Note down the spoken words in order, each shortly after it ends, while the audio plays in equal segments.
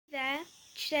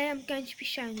Today I'm going to be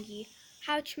showing you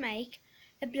how to make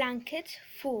a blanket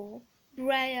for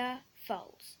Breyer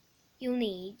foals. You'll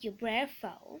need your Breyer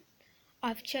foal.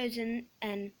 I've chosen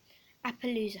an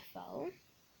Appaloosa foal.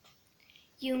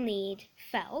 You'll need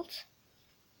felt,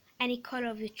 any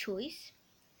colour of your choice,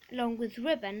 along with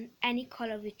ribbon, any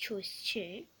colour of your choice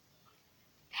too,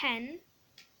 pen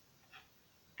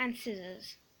and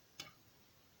scissors.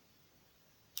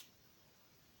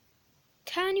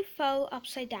 Turn your foal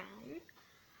upside down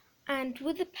and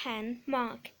with the pen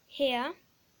mark here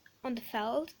on the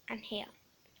felt and here.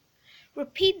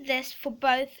 Repeat this for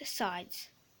both sides.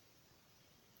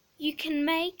 You can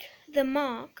make the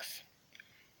marks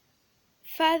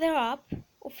further up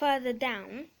or further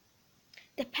down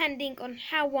depending on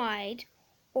how wide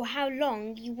or how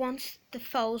long you want the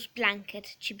foal's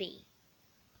blanket to be.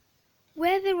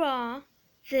 Where there are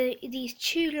these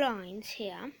two lines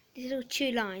here, these little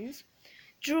two lines,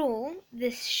 draw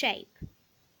this shape.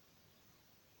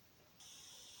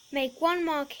 Make one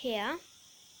mark here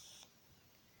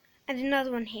and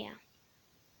another one here,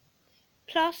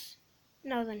 plus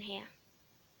another one here.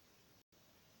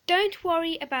 Don't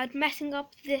worry about messing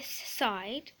up this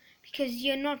side because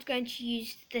you're not going to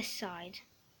use this side.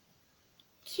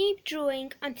 Keep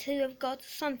drawing until you've got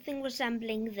something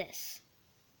resembling this.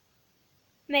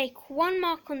 Make one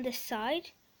mark on this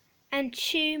side and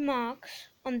two marks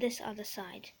on this other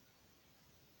side.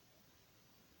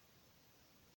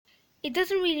 It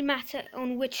doesn't really matter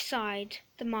on which side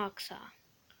the marks are,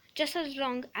 just as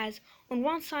long as on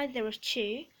one side there is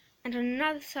two and on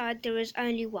another side there is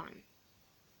only one.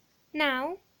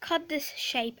 Now cut this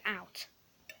shape out.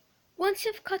 Once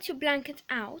you've cut your blanket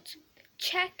out,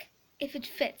 check if it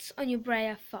fits on your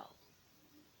Breyer foal.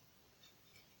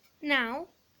 Now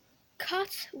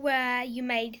cut where you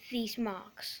made these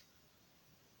marks.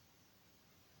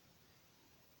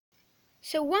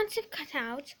 So once you've cut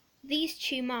out these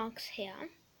two marks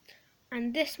here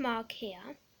and this mark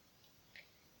here,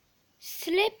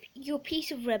 slip your piece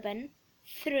of ribbon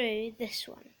through this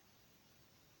one.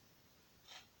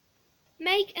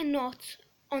 Make a knot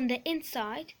on the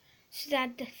inside so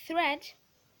that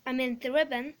the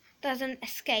ribbon doesn't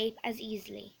escape as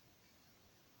easily.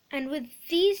 And with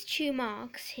these two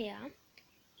marks here,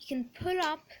 you can pull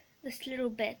up this little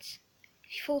bit,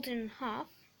 if you fold it in half,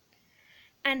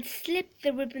 and slip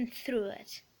the ribbon through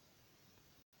it.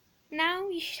 Now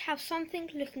you should have something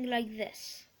looking like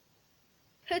this.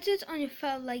 Put it on your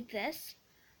foal like this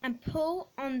and pull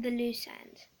on the loose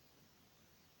end.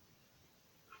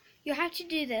 You have to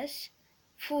do this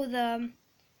for the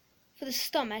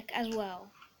stomach as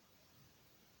well.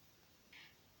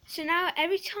 So now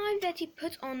every time that you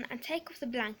put on and take off the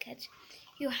blanket,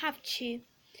 you have to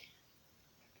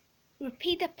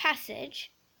repeat the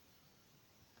passage.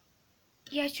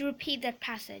 You have to repeat that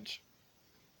passage,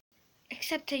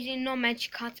 except that you're not meant to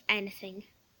cut anything.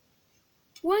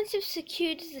 Once you've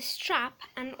secured the strap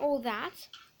and all that,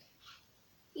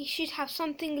 you should have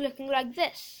something looking like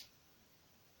this.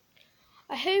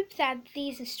 I hope that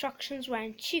these instructions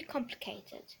weren't too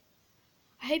complicated.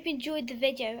 I hope you enjoyed the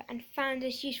video and found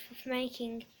it useful for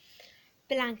making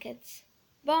blankets.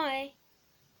 Bye!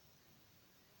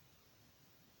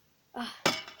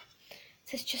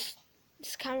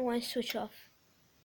 This camera won't switch off.